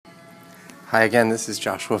Hi again, this is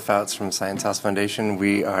Joshua Fouts from Science House Foundation.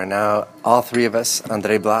 We are now, all three of us,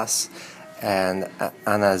 Andre Blas and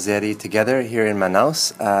Ana Zeri, together here in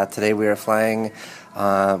Manaus. Today we are flying,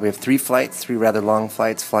 we have three rather long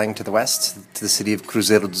flights flying to the west, to the city of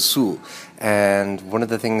Cruzeiro do Sul. And one of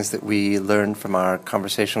the things that we learned from our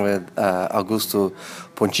conversation with Augusto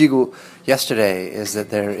Pontigo yesterday is that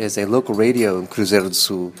there is a local radio in Cruzeiro do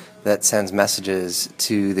Sul that sends messages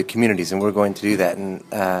to the communities, and we're going to do that. And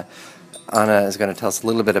Ana is going to tell us a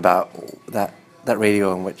little bit about that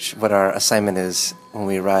radio and what our assignment is when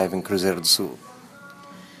we arrive in Cruzeiro do Sul.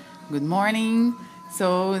 Good morning.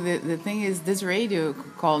 So the thing is, this radio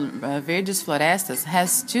called Verdes Florestas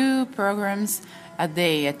has two programs a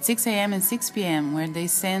day at 6 a.m. and 6 p.m. where they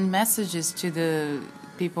send messages to the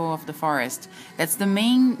people of the forest. That's the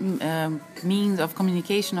main means of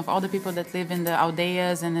communication of all the people that live in the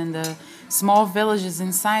aldeias and in the small villages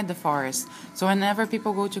inside the forest. So whenever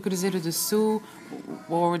people go to Cruzeiro do Sul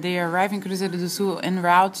or they arrive in Cruzeiro do Sul en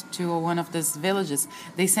route to one of these villages,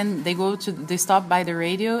 they stop by the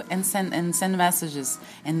radio and send messages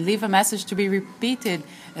and leave a message to be repeated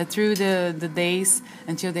through the days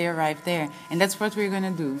until they arrive there. And that's what we're going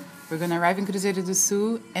to do. We're going to arrive in Cruzeiro do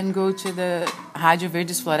Sul and go to the Rádio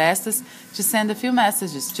Verdes Florestas to send a few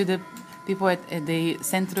messages to the people at the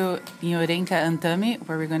Centro Inhorenca Antami,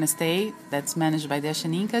 where we're going to stay. That's managed by the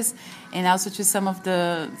Achaninkas, and also to some of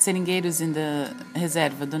the seringueiros in the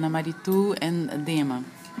Reserva, Dona Maritu and Dema.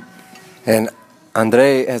 And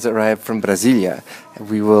Andre has arrived from Brasilia.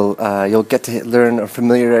 You'll get to learn or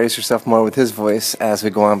familiarize yourself more with his voice as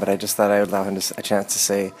we go on, but I just thought I would allow him a chance to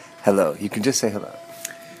say hello. You can just say hello.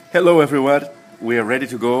 Hello, everyone. We are ready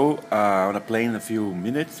to go on a plane in a few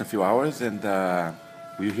minutes, a few hours, and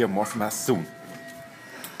we'll hear more from us soon.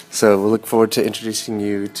 So we'll look forward to introducing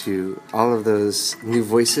you to all of those new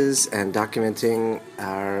voices and documenting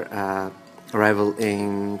our arrival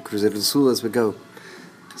in Cruzeiro do Sul as we go.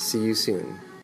 See you soon.